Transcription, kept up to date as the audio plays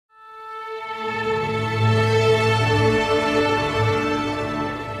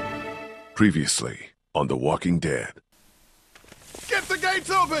Previously on The Walking Dead. Get the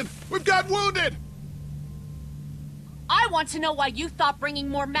gates open! We've got wounded! I want to know why you thought bringing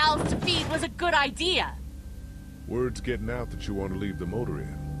more mouths to feed was a good idea. Word's getting out that you want to leave the motor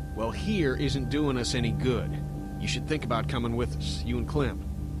in. Well, here isn't doing us any good. You should think about coming with us, you and Clem.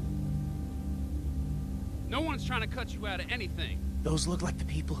 No one's trying to cut you out of anything. Those look like the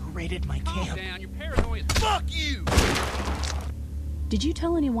people who raided my camp. Calm down, you're paranoid. Fuck you! Did you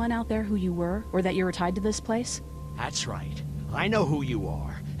tell anyone out there who you were, or that you were tied to this place? That's right. I know who you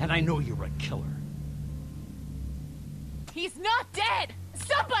are, and I know you're a killer. He's not dead!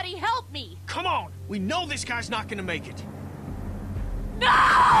 Somebody help me! Come on! We know this guy's not gonna make it! No!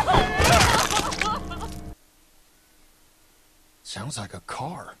 Sounds like a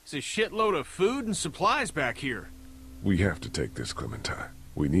car. It's a shitload of food and supplies back here. We have to take this, Clementine.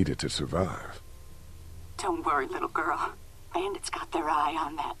 We need it to survive. Don't worry, little girl. Bandits got their eye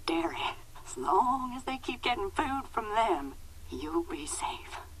on that dairy. As long as they keep getting food from them, you'll be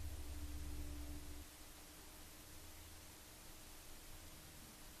safe.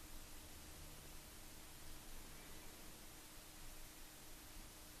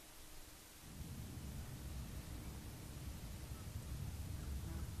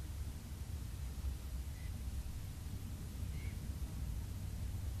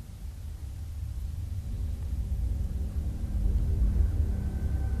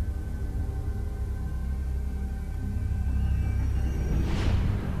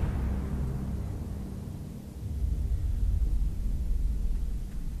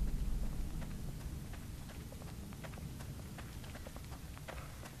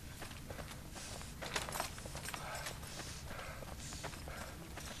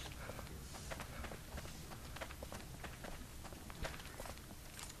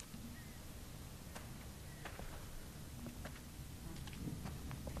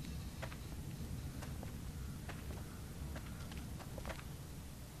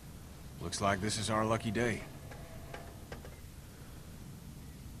 Looks like this is our lucky day.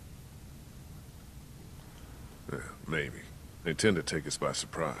 Yeah, maybe. They tend to take us by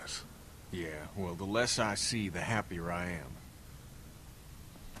surprise. Yeah, well, the less I see, the happier I am.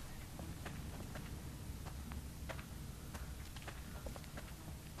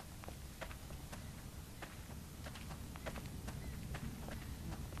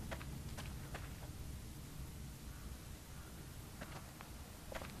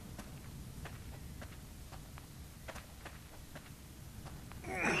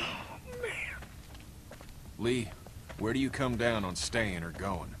 Lee, where do you come down on staying or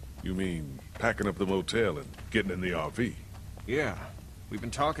going? You mean packing up the motel and getting in the RV? Yeah, we've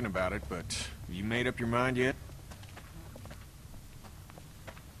been talking about it, but have you made up your mind yet?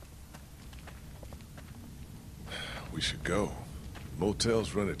 We should go. The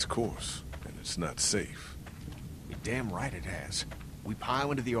motel's run its course, and it's not safe. You're damn right it has. We pile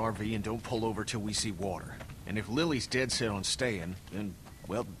into the RV and don't pull over till we see water. And if Lily's dead set on staying, then,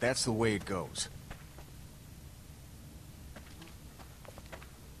 well, that's the way it goes.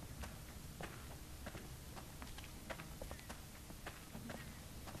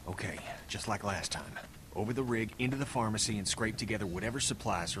 Okay, just like last time. Over the rig, into the pharmacy, and scrape together whatever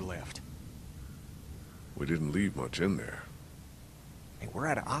supplies are left. We didn't leave much in there. Hey, we're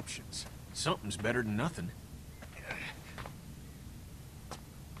out of options. Something's better than nothing.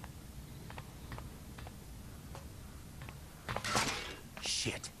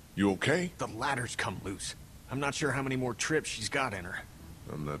 Shit. You okay? The ladder's come loose. I'm not sure how many more trips she's got in her.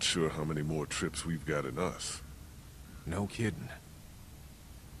 I'm not sure how many more trips we've got in us. No kidding.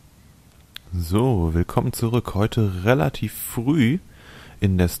 So, willkommen zurück. Heute relativ früh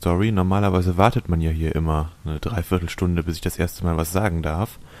in der Story. Normalerweise wartet man ja hier immer eine Dreiviertelstunde, bis ich das erste Mal was sagen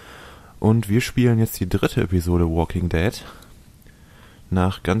darf. Und wir spielen jetzt die dritte Episode Walking Dead.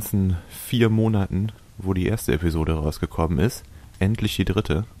 Nach ganzen 4 Monaten, wo die erste Episode rausgekommen ist. Endlich die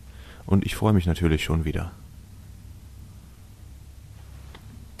dritte. Und ich freue mich natürlich schon wieder.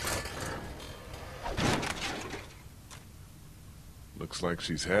 Looks like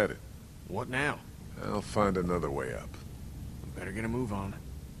she's had it. What now? I'll find another way up. Better get a move on.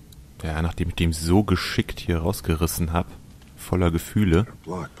 Ja, nachdem ich dem so geschickt hier rausgerissen habe, voller Gefühle,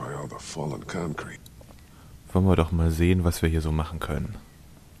 Blocked by all the fallen concrete. wollen wir doch mal sehen, was wir hier so machen können.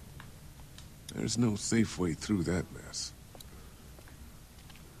 There's no safe way through that mess.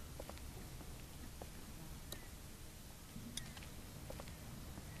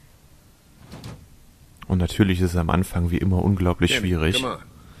 Und natürlich ist es am Anfang wie immer unglaublich schwierig. Come on.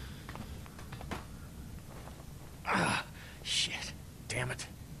 Shit. Damn it.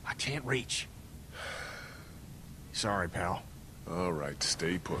 I can't reach. Sorry, pal. All right,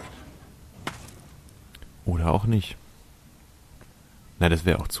 stay put. Oder auch nicht. Na, das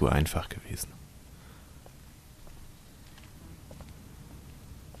wäre auch zu einfach gewesen.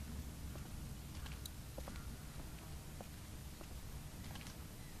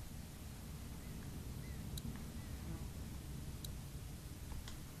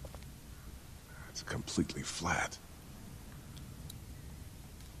 It's completely flat.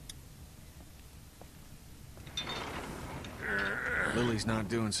 Lily's not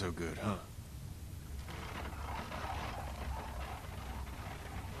doing so good, huh?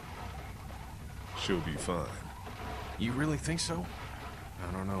 She'll be fine. You really think so?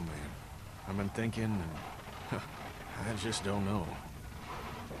 I don't know, man. I've been thinking, and I just don't know.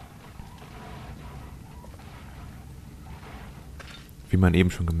 Wie man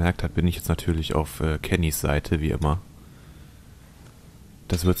eben schon gemerkt hat, bin ich jetzt natürlich auf Kennys Seite, wie immer.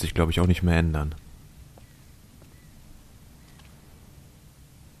 Das wird sich, glaube ich, auch nicht mehr ändern.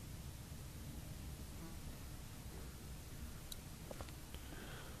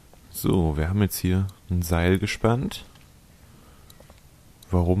 So, wir haben jetzt hier ein Seil gespannt.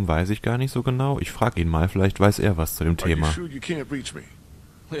 Warum, weiß ich gar nicht so genau. Ich frage ihn mal, vielleicht weiß er was zu dem Are you Thema. sure you can't reach me?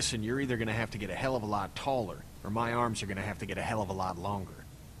 Listen, you're either gonna have to get a hell of a lot taller, or my arms are gonna have to get a hell of a lot longer.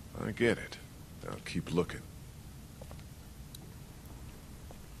 I get it. Now keep looking.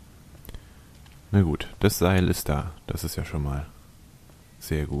 Na gut, das Seil ist da. Das ist ja schon mal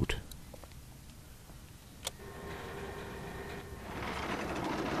sehr gut.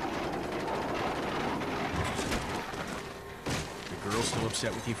 The girl still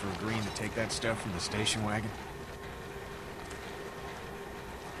upset with you for agreeing to take that stuff from the station wagon?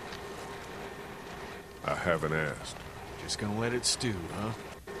 I haven't asked. Just gonna let it stew, huh?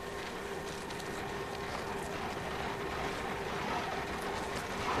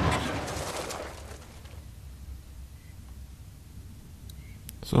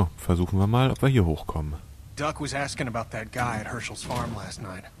 So, versuchen wir mal, ob wir hier hochkommen. Duck was asking about that guy at Herschel's farm last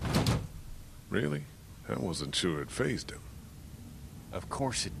night. Really? I wasn't sure it fazed him. Of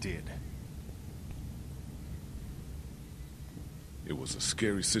course it did. It was a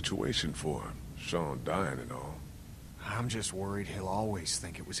scary situation for him, Sean dying and all. I'm just worried he'll always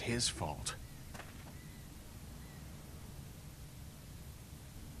think it was his fault.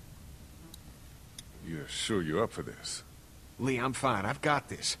 You're sure you're up for this? Lee, I'm fine. I've got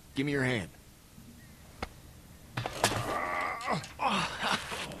this. Give me your hand.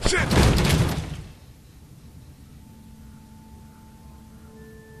 Shit!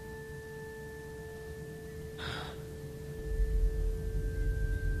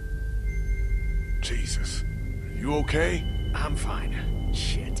 Jesus. Are you okay? I'm fine.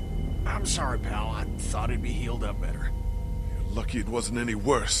 Shit. I'm sorry, pal. I thought it'd be healed up better. You're lucky it wasn't any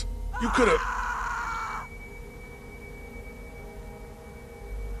worse. You could have...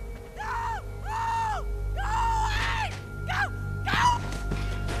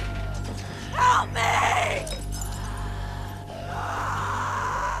 Help me!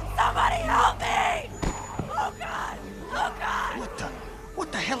 Somebody help me! Oh God! Oh God!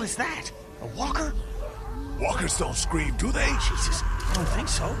 What the hell is that? A walker? Walkers don't scream, do they? Jesus, I don't think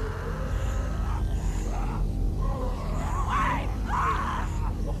so.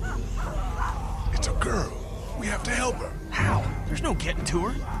 It's a girl. We have to help her. How? There's no getting to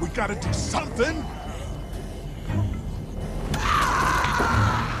her. We gotta do something.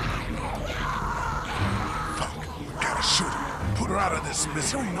 Fuck. We gotta shoot her. Put her out of this I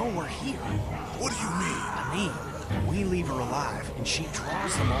misery. don't know we're here. What do you mean? I mean, we leave her alive, and she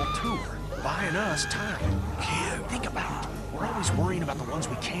draws them all to her, buying us time. Kid. Think about it. We're always worrying about the ones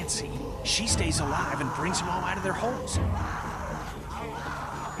we can't see. She stays alive and brings them all out of their holes.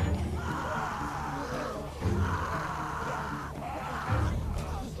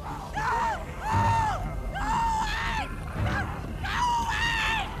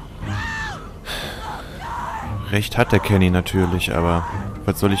 Recht hat der Kenny natürlich, aber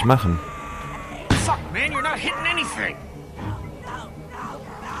was soll ich machen? Fuck, man, you're not hitting anything!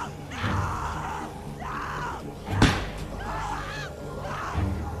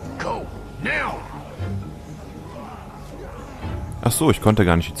 Go, now! Ach so, ich konnte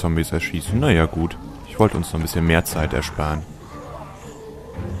gar nicht die Zombies erschießen. Naja, gut. Ich wollte uns noch ein bisschen mehr Zeit ersparen.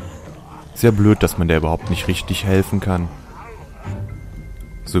 Sehr blöd, dass man der überhaupt nicht richtig helfen kann.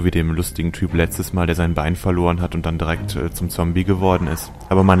 So wie dem lustigen Typ letztes Mal, der sein Bein verloren hat und dann direkt zum Zombie geworden ist.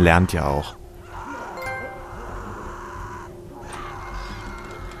 Aber man lernt ja auch.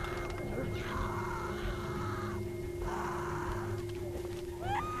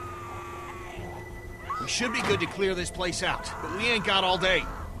 We should be good to clear this place out, but we ain't got all day.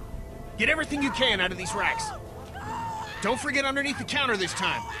 Get everything you can out of these racks. Don't forget underneath the counter this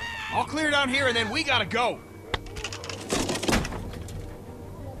time. All clear down here, and then we gotta go.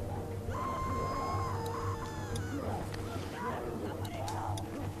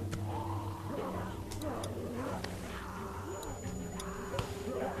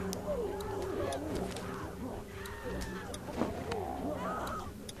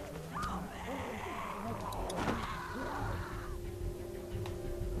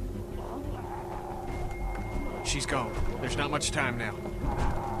 She's gone. There's not much time now.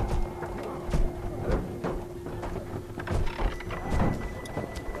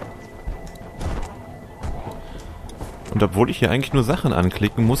 Und obwohl ich hier eigentlich nur Sachen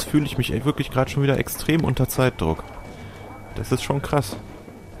anklicken muss, fühle ich mich wirklich gerade schon wieder extrem unter Zeitdruck. Das ist schon krass.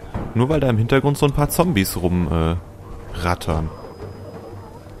 Nur weil da im Hintergrund so ein paar Zombies rumrattern.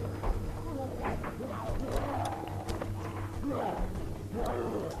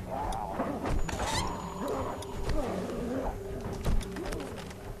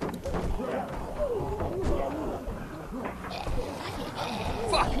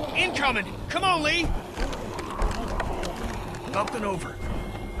 Fuck! Incoming! Come on, Lee! Up and over.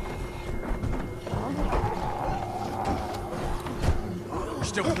 We're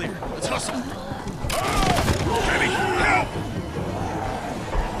still clear. Let's hustle. Kenny, help!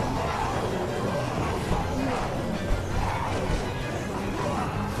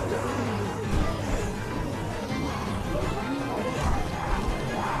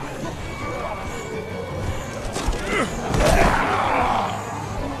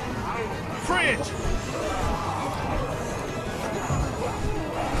 Fridge!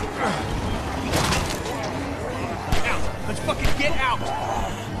 Let's fucking get out!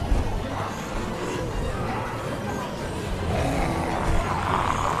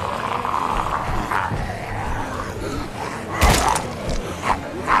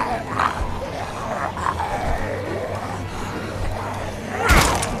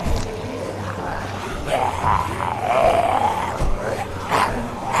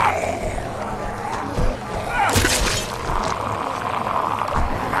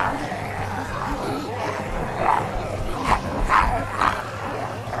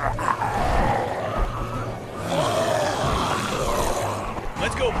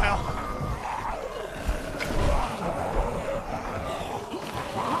 Let's go, pal.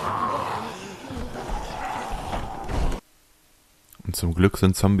 Und zum Glück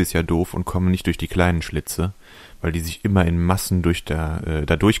sind Zombies ja doof und kommen nicht durch die kleinen Schlitze, weil die sich immer in Massen da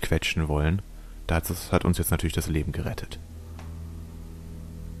durchquetschen wollen. Das hat uns jetzt natürlich das Leben gerettet.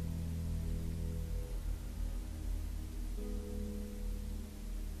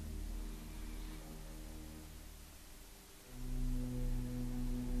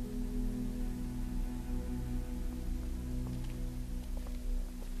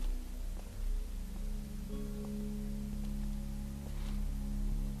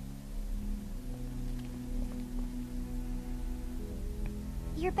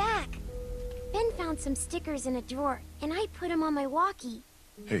 You're back. Ben found some stickers in a drawer, and I put them on my walkie.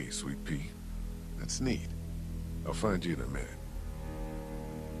 Hey, Sweet Pea. That's neat. I'll find you in a minute.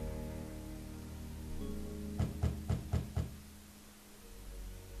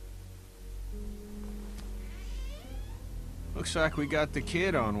 Looks like we got the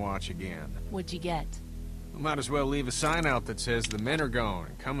kid on watch again. What'd you get? We might as well leave a sign out that says the men are gone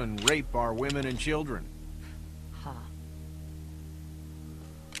and come and rape our women and children. Huh.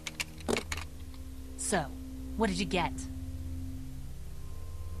 So, what did you get?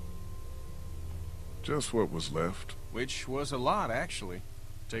 Just what was left. Which was a lot, actually.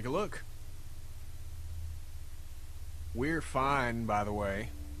 Take a look. We're fine, by the way.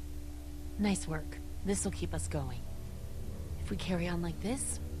 Nice work. This'll keep us going. If we carry on like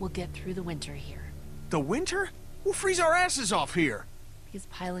this, we'll get through the winter here. The winter? We'll freeze our asses off here. Because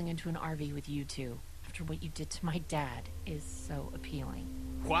piling into an RV with you two, after what you did to my dad, is so appealing.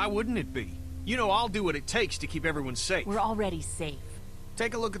 Why wouldn't it be? You know I'll do what it takes to keep everyone safe. We're already safe.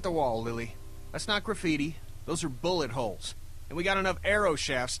 Take a look at the wall, Lily. That's not graffiti. Those are bullet holes. And we got enough arrow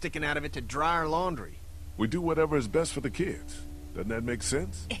shafts sticking out of it to dry our laundry. We do whatever is best for the kids. Doesn't that make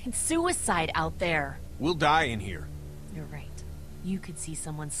sense? It's suicide out there. We'll die in here. You're right. You could see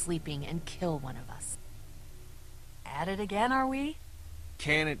someone sleeping and kill one of us. At it again, are we?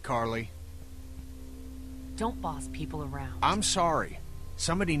 Can it, Carly? Don't boss people around. I'm sorry.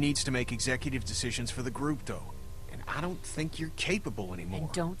 Somebody needs to make executive decisions for the group, though. And I don't think you're capable anymore.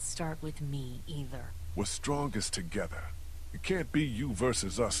 And don't start with me, either. We're strongest together. It can't be you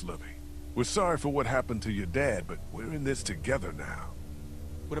versus us, Lily. We're sorry for what happened to your dad, but we're in this together now.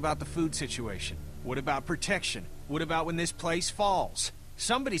 What about the food situation? What about protection? What about when this place falls?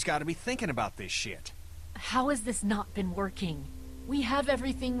 Somebody's got to be thinking about this shit. How has this not been working? We have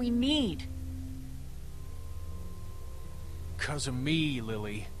everything we need. 'Cause of me,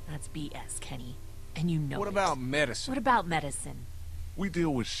 Lily. That's BS, Kenny. And you know What it. about medicine? What about medicine? We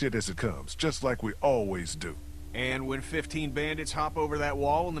deal with shit as it comes, just like we always do. And when 15 bandits hop over that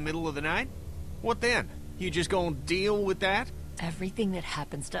wall in the middle of the night? What then? You just gonna deal with that? Everything that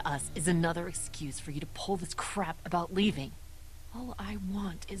happens to us is another excuse for you to pull this crap about leaving. All I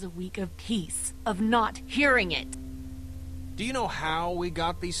want is a week of peace, of not hearing it. Do you know how we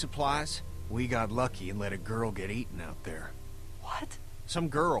got these supplies? We got lucky and let a girl get eaten out there. What? Some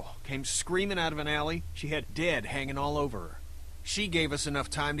girl came screaming out of an alley. She had dead hanging all over her. She gave us enough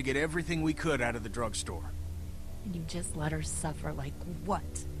time to get everything we could out of the drugstore. And you just let her suffer like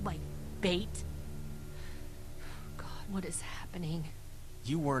what? Like bait? God, what is happening?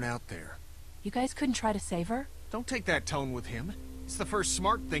 You weren't out there. You guys couldn't try to save her? Don't take that tone with him. It's the first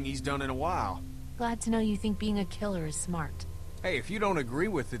smart thing he's done in a while. Glad to know you think being a killer is smart. Hey, if you don't agree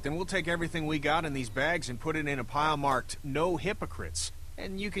with it, then we'll take everything we got in these bags and put it in a pile marked "No Hypocrites."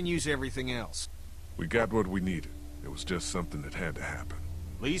 And you can use everything else. We got what we needed. It was just something that had to happen.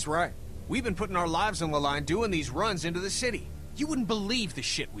 Lee's right. We've been putting our lives on the line doing these runs into the city. You wouldn't believe the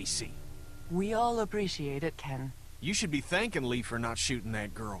shit we see. We all appreciate it, Ken. You should be thanking Lee for not shooting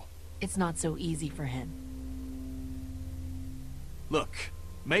that girl. It's not so easy for him. Look,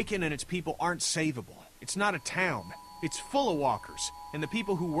 Macon and its people aren't savable. It's not a town. It's full of walkers, and the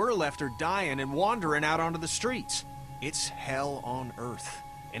people who were left are dying and wandering out onto the streets. It's hell on Earth,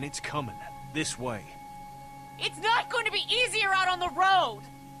 and it's coming this way. It's not going to be easier out on the road!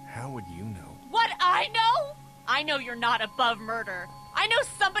 How would you know? What I know? I know you're not above murder. I know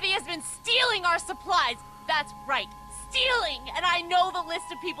somebody has been stealing our supplies. That's right, stealing! And I know the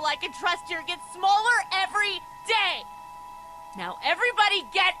list of people I can trust here gets smaller every day! Now everybody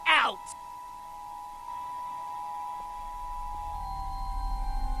get out!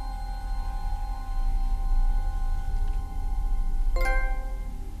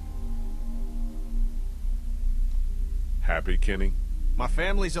 Happy, Kenny? My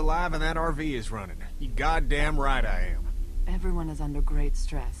family's alive and that RV is running. You goddamn right I am. Everyone is under great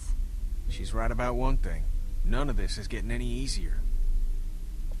stress. She's right about one thing. None of this is getting any easier.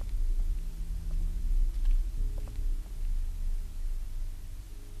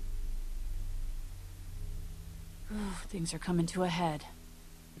 Things are coming to a head.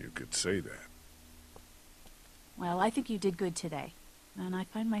 You could say that. Well, I think you did good today. And I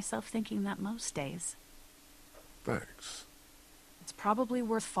find myself thinking that most days. Thanks. It's probably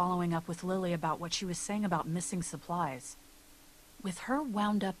worth following up with Lily about what she was saying about missing supplies. With her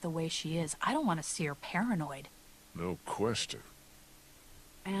wound up the way she is, I don't want to see her paranoid. No question.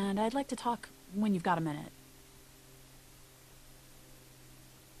 And I'd like to talk when you've got a minute.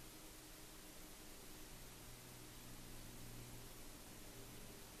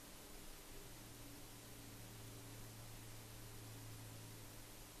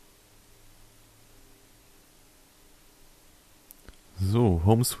 So,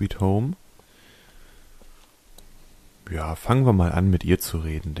 Home Sweet Home. Ja, fangen wir mal an, mit ihr zu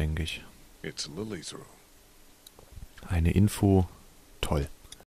reden, denke ich. It's Lily's room. Eine Info, toll.